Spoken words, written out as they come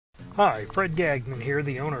Hi, Fred Gagnon here,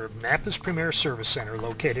 the owner of NAPA's Premier Service Center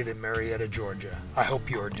located in Marietta, Georgia. I hope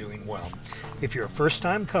you are doing well. If you're a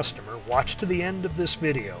first-time customer, watch to the end of this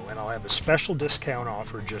video and I'll have a special discount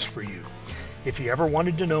offer just for you. If you ever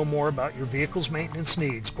wanted to know more about your vehicle's maintenance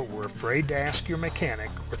needs but were afraid to ask your mechanic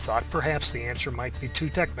or thought perhaps the answer might be too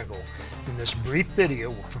technical, then this brief video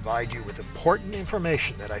will provide you with important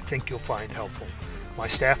information that I think you'll find helpful. My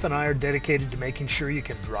staff and I are dedicated to making sure you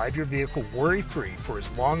can drive your vehicle worry-free for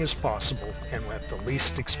as long as possible and at the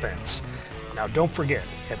least expense. Now don't forget,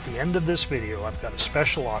 at the end of this video I've got a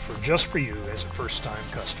special offer just for you as a first-time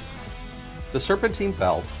customer. The Serpentine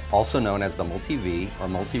belt, also known as the multi-V or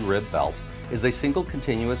multi-rib belt, is a single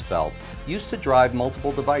continuous belt used to drive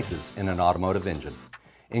multiple devices in an automotive engine,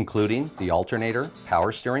 including the alternator,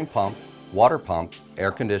 power steering pump, water pump,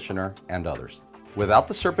 air conditioner, and others. Without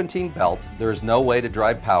the Serpentine belt, there is no way to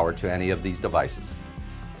drive power to any of these devices.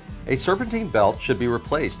 A Serpentine belt should be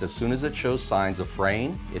replaced as soon as it shows signs of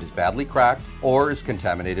fraying, it is badly cracked, or is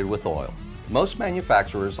contaminated with oil. Most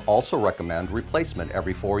manufacturers also recommend replacement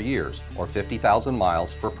every 4 years, or 50,000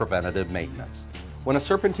 miles for preventative maintenance. When a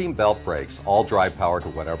Serpentine belt breaks, all drive power to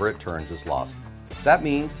whatever it turns is lost. That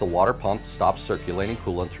means the water pump stops circulating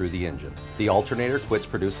coolant through the engine, the alternator quits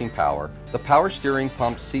producing power, the power steering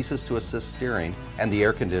pump ceases to assist steering, and the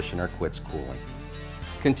air conditioner quits cooling.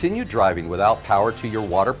 Continued driving without power to your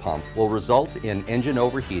water pump will result in engine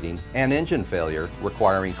overheating and engine failure,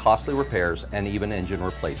 requiring costly repairs and even engine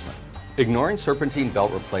replacement. Ignoring Serpentine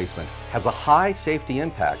belt replacement has a high safety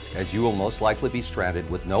impact, as you will most likely be stranded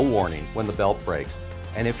with no warning when the belt breaks,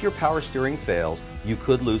 and if your power steering fails, you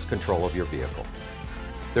could lose control of your vehicle.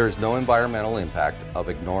 There is no environmental impact of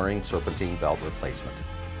ignoring Serpentine belt replacement.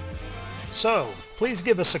 So, please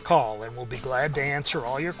give us a call and we'll be glad to answer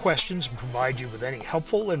all your questions and provide you with any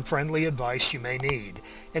helpful and friendly advice you may need.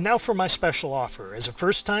 And now for my special offer. As a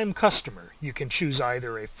first-time customer, you can choose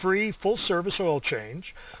either a free full-service oil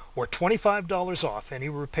change or $25 off any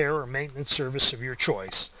repair or maintenance service of your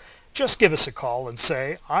choice. Just give us a call and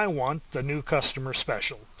say, I want the new customer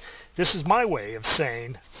special. This is my way of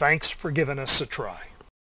saying thanks for giving us a try.